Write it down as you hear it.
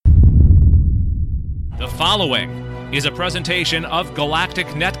The following is a presentation of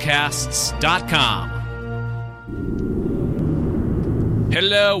GalacticNetcasts.com.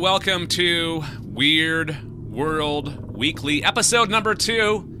 Hello, welcome to Weird World Weekly, episode number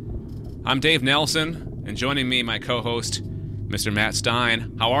 2. I'm Dave Nelson, and joining me, my co-host, Mr. Matt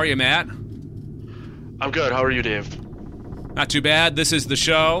Stein. How are you, Matt? I'm good. How are you, Dave? Not too bad. This is the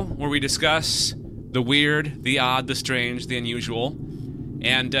show where we discuss the weird, the odd, the strange, the unusual,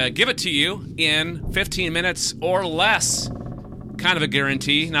 and give it to you in 15 minutes or less. Kind of a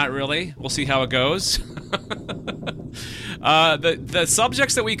guarantee, not really. We'll see how it goes. The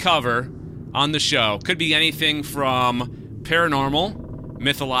subjects that we cover on the show could be anything from paranormal,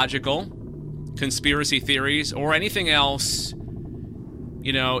 mythological, conspiracy theories, or anything else.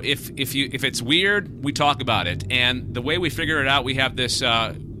 You know, if it's weird, we talk about it. And the way we figure it out, we have this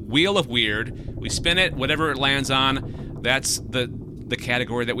wheel of weird. We spin it, whatever it lands on, that's the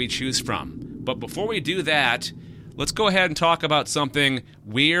category that we choose from. But before we do that, let's go ahead and talk about something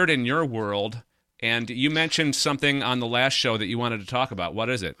weird in your world. And you mentioned something on the last show that you wanted to talk about. What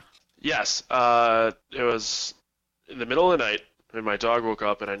is it? Yes. It was in the middle of the night, and my dog woke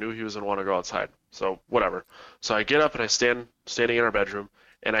up, and I knew he was going to want to go outside. So, whatever. So I get up, and I standing in our bedroom,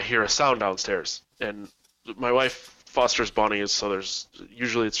 and I hear a sound downstairs. And my wife fosters bunnies, so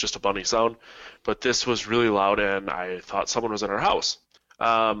usually it's just a bunny sound. But this was really loud, and I thought someone was in our house.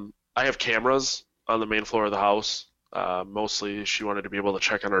 I have cameras on the main floor of the house. Mostly she wanted to be able to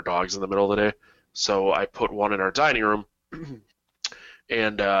check on our dogs in the middle of the day. So I put one in our dining room.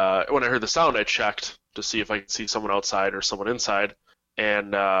 And when I heard the sound, I checked to see if I could see someone outside or someone inside.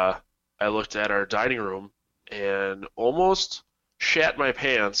 And I looked at our dining room and almost shat my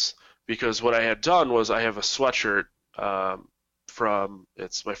pants, because what I had done was I have a sweatshirt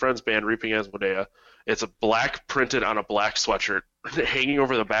it's my friend's band, Reaping Asmodea. It's a black printed on a black sweatshirt hanging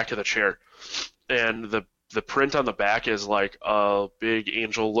over the back of the chair. And the print on the back is like a big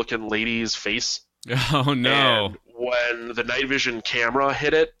angel-looking lady's face. Oh, no. And when the night vision camera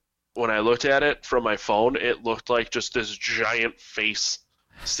hit it, when I looked at it from my phone, it looked like just this giant face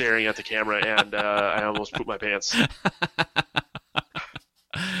staring at the camera, and I almost pooped my pants.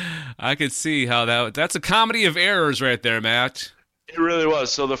 I could see how that's a comedy of errors right there, Matt. It really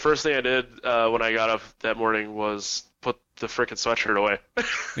was. So the first thing I did when I got up that morning was put the frickin' sweatshirt away.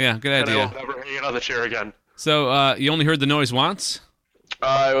 Yeah, good idea. And I will never hang it on the chair again. So you only heard the noise once?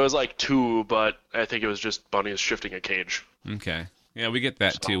 It was like 2, but I think it was just bunnies shifting a cage. Okay. Yeah, we get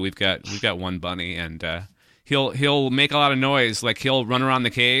that too. We've got one bunny, and he'll make a lot of noise. Like he'll run around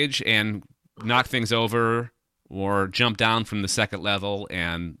the cage and knock things over, or jump down from the second level,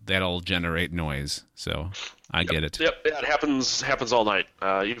 and that'll generate noise. So I get it. Yep, yeah, it happens all night.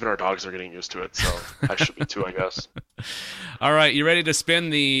 Even our dogs are getting used to it, so I should be too, I guess. All right, you ready to spin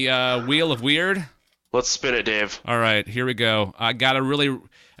the wheel of weird? Let's spin it, Dave. All right, here we go. I gotta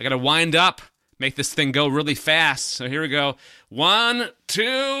wind up, make this thing go really fast. So here we go. 1,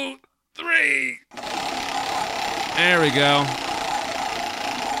 2, 3. There we go.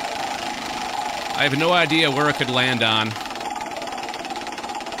 I have no idea where it could land on.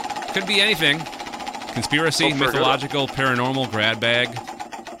 Could be anything. Conspiracy, mythological, paranormal, grad bag.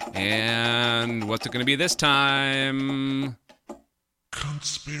 And what's it going to be this time?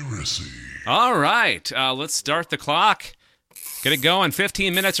 Conspiracy. All right, let's start the clock. Get it going,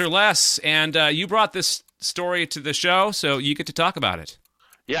 15 minutes or less. And you brought this story to the show, so you get to talk about it.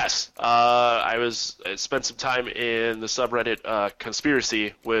 Yes. I spent some time in the subreddit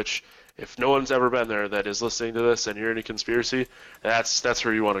Conspiracy, which, if no one's ever been there that is listening to this and you're into conspiracy, that's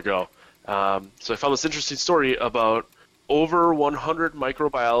where you want to go. So I found this interesting story about over 100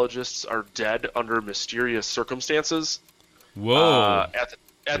 microbiologists are dead under mysterious circumstances. Whoa.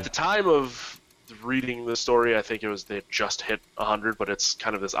 At the time of reading the story, I think they just hit 100, but it's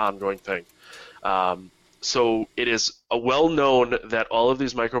kind of this ongoing thing. So it is well known that all of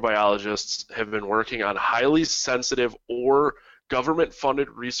these microbiologists have been working on highly sensitive or government-funded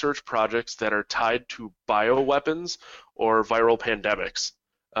research projects that are tied to bioweapons or viral pandemics.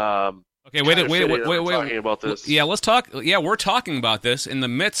 Okay, wait. Talking about this. Yeah, let's talk. Yeah, we're talking about this in the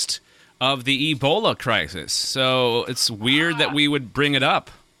midst of the Ebola crisis. So it's weird that we would bring it up.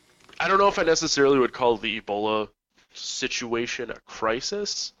 I don't know if I necessarily would call the Ebola situation a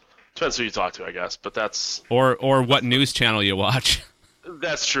crisis. Depends who you talk to, I guess. But that's or what news channel you watch.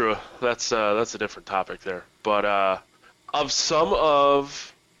 That's true. That's a different topic there. But of some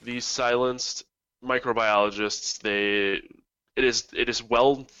of these silenced microbiologists, it is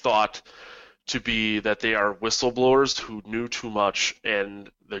well thought to be that they are whistleblowers who knew too much, and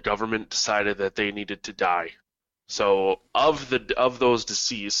the government decided that they needed to die. So of those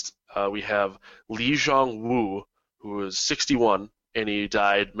deceased, we have Li Zhongwu, who was 61, and he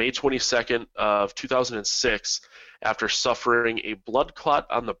died May 22nd of 2006 after suffering a blood clot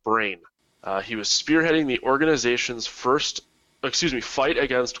on the brain. He was spearheading the organization's fight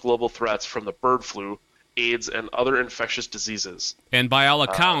against global threats from the bird flu, AIDS, and other infectious diseases. And by all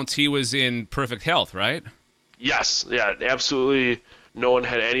accounts, he was in perfect health, right? Yes, yeah, absolutely. No one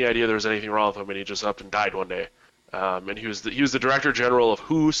had any idea there was anything wrong with him, and he just up and died one day. And he was the Director General of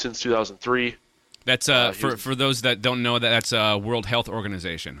WHO since 2003. That's for those that don't know, that's a World Health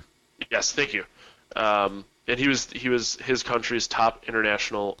Organization. Yes, thank you. And he was his country's top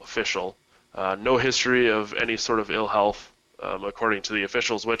international official. No history of any sort of ill health, according to the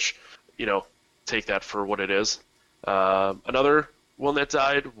officials, which, take that for what it is. Another one that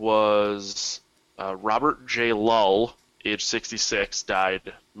died was Robert J. Lull, age 66,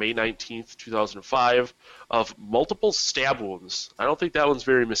 died May 19th, 2005, of multiple stab wounds. I don't think that one's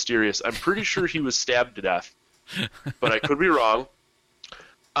very mysterious. I'm pretty sure he was stabbed to death, but I could be wrong.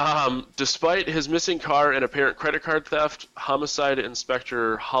 Despite his missing car and apparent credit card theft, Homicide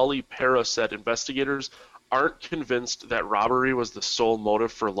Inspector Holly Para said investigators aren't convinced that robbery was the sole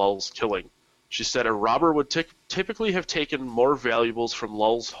motive for Lull's killing. She said a robber would typically have taken more valuables from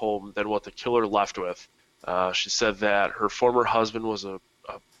Lull's home than what the killer left with. She said that her former husband was a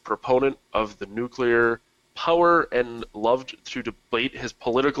proponent of the nuclear power and loved to debate his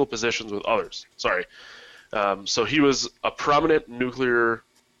political positions with others. Sorry. So he was a prominent nuclear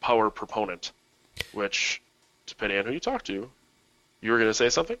power proponent, which, depending on who you talk to, you were going to say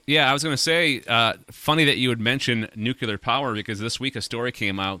something? Yeah, I was going to say, funny that you would mention nuclear power, because this week a story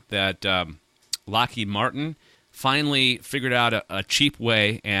came out that Lockheed Martin finally figured out a cheap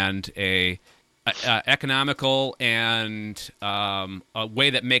way and a economical and a way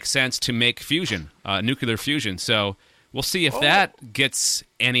that makes sense to make fusion, nuclear fusion. So we'll see if that gets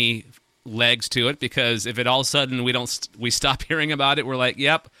any legs to it, because if it all of a sudden we stop hearing about it, we're like,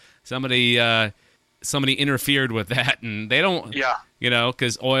 yep, somebody interfered with that, and they don't,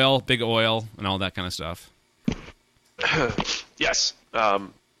 because big oil, and all that kind of stuff. Yes.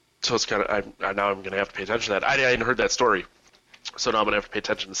 So it's kind of now I'm going to have to pay attention to that. I hadn't heard that story, so now I'm going to have to pay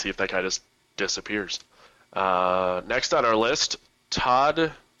attention to see if that guy just disappears. Next on our list,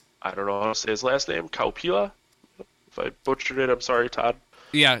 Todd. I don't know how to say his last name. Kaupila. If I butchered it, I'm sorry, Todd.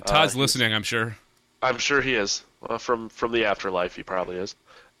 Yeah, Todd's listening, I'm sure. I'm sure he is. From the afterlife, he probably is.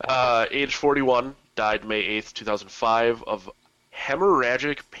 Age 41, died May 8th, 2005, of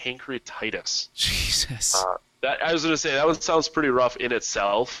hemorrhagic pancreatitis. Jesus. I was going to say, that one sounds pretty rough in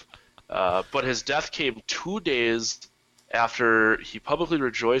itself, but his death came 2 days after he publicly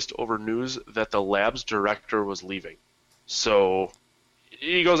rejoiced over news that the lab's director was leaving. So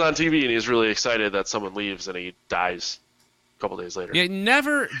he goes on TV and he's really excited that someone leaves, and he dies couple days later. Yeah,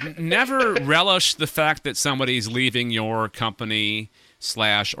 never relish the fact that somebody's leaving your company /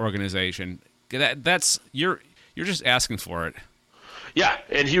 organization. That's you're just asking for it. Yeah,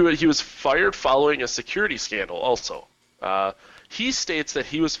 and he was fired following a security scandal also. He states that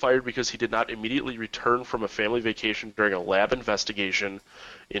he was fired because he did not immediately return from a family vacation during a lab investigation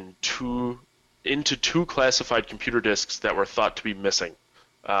into two classified computer disks that were thought to be missing.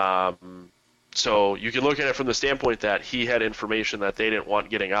 So you can look at it from the standpoint that he had information that they didn't want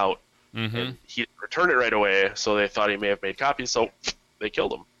getting out, and he returned it right away, so they thought he may have made copies, so they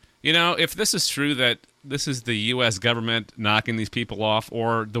killed him. If this is true, that this is the U.S. government knocking these people off,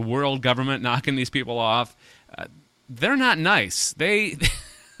 or the world government knocking these people off, they're not nice. They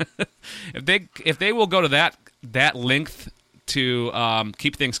if they will go to that length to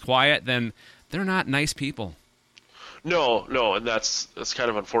keep things quiet, then they're not nice people. No, and that's kind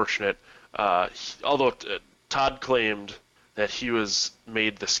of unfortunate. Although Todd claimed that he was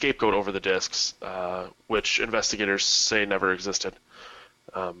made the scapegoat over the disks, which investigators say never existed.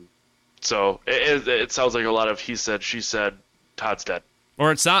 So it sounds like a lot of he said, she said. Todd's dead.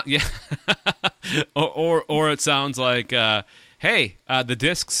 Or it or it sounds like, hey, the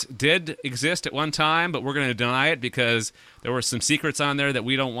disks did exist at one time, but we're going to deny it because there were some secrets on there that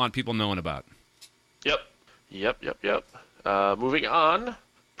we don't want people knowing about. Yep. Moving on.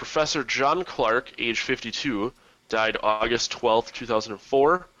 Professor John Clark, age 52, died August 12th,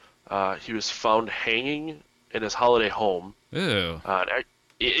 2004. He was found hanging in his holiday home. Ew.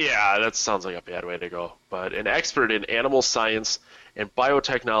 Yeah, that sounds like a bad way to go. But an expert in animal science and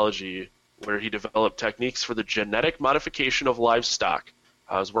biotechnology, where he developed techniques for the genetic modification of livestock.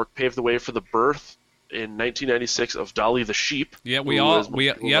 His work paved the way for the birth in 1996 of Dolly the sheep. Yeah, we all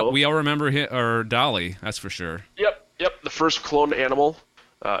remember Dolly. That's for sure. Yep. The first cloned animal.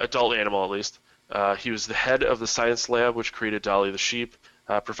 Adult animal, at least. He was the head of the science lab which created Dolly the sheep.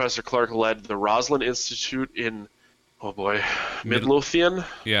 Professor Clark led the Roslin Institute in, oh boy, Midlothian.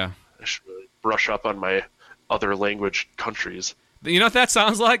 Yeah. I should really brush up on my other language countries. You know what that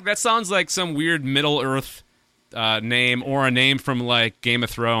sounds like? That sounds like some weird Middle Earth name, or a name from like Game of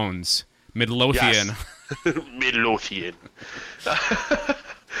Thrones. Midlothian. Yes. Midlothian.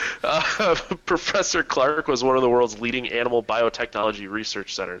 Professor Clark was one of the world's leading animal biotechnology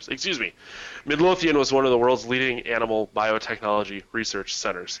research centers. Excuse me. Midlothian was one of the world's leading animal biotechnology research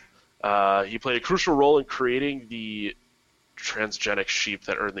centers. He played a crucial role in creating the transgenic sheep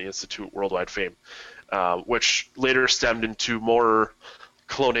that earned the Institute worldwide fame, which later stemmed into more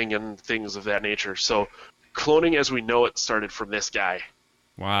cloning and things of that nature. So cloning as we know it started from this guy.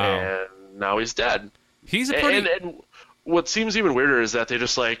 Wow. And now he's dead. He's a pretty... And what seems even weirder is that they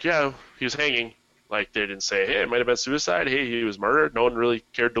just like, yeah, he was hanging. Like, they didn't say, hey, it might have been suicide. Hey, he was murdered. No one really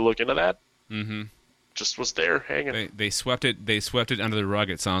cared to look into that. Mm-hmm. Just was there hanging. They swept it under the rug,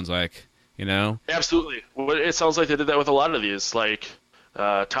 it sounds like, you know? Absolutely. Well, it sounds like they did that with a lot of these. Like,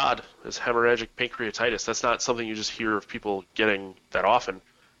 Todd, his hemorrhagic pancreatitis. That's not something you just hear of people getting that often.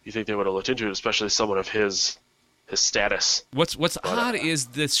 You think they would have looked into it, especially someone of his status. What's odd is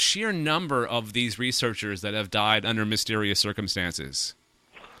the sheer number of these researchers that have died under mysterious circumstances.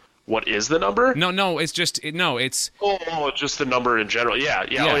 What is the number? No, it's just it's. Oh, just the number in general. Yeah.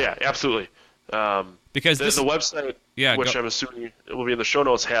 Oh, yeah, absolutely. Because the website, which I'm assuming it will be in the show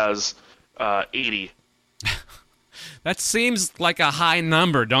notes, has 80. That seems like a high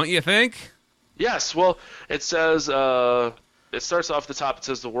number, don't you think? Yes. Well, it says. It starts off the top. It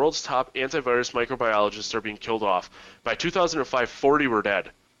says the world's top antivirus microbiologists are being killed off. By 2005, 40 were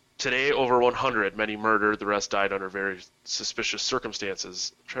dead. Today, over 100, many murdered. The rest died under very suspicious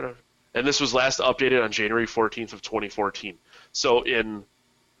circumstances. And this was last updated on January 14th of 2014. So in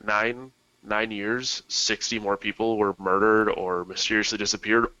nine years, 60 more people were murdered or mysteriously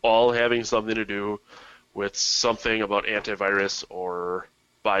disappeared, all having something to do with something about antivirus or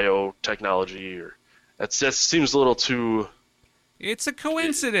biotechnology. That seems a little too... It's a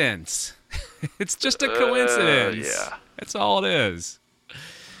coincidence. It's just a coincidence. Yeah. That's all it is.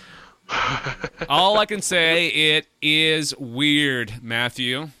 All I can say, it is weird,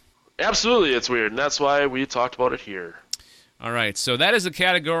 Matthew. Absolutely, it's weird, and that's why we talked about it here. All right, so that is the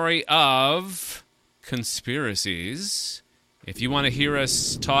category of conspiracies. If you want to hear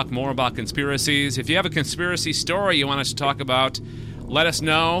us talk more about conspiracies, if you have a conspiracy story you want us to talk about, let us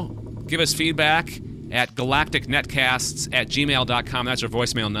know. Give us feedback at galacticnetcasts@gmail.com. That's our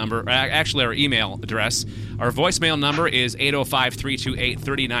voicemail number. Actually, our email address. Our voicemail number is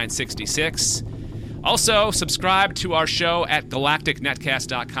 805-328-3966. Also, subscribe to our show at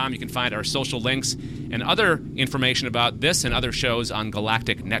galacticnetcast.com. You can find our social links and other information about this and other shows on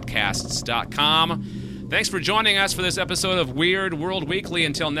galacticnetcasts.com. Thanks for joining us for this episode of Weird World Weekly.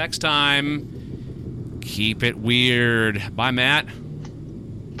 Until next time, keep it weird. Bye, Matt.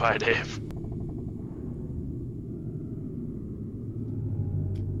 Bye, Dave.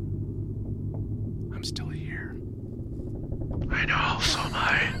 I'm still here. I know, so am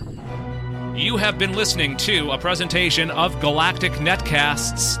I. You have been listening to a presentation of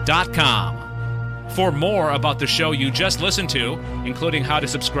GalacticNetcasts.com. For more about the show you just listened to, including how to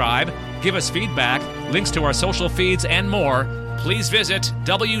subscribe, give us feedback, links to our social feeds, and more, please visit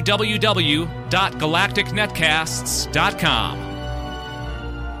www.galacticnetcasts.com.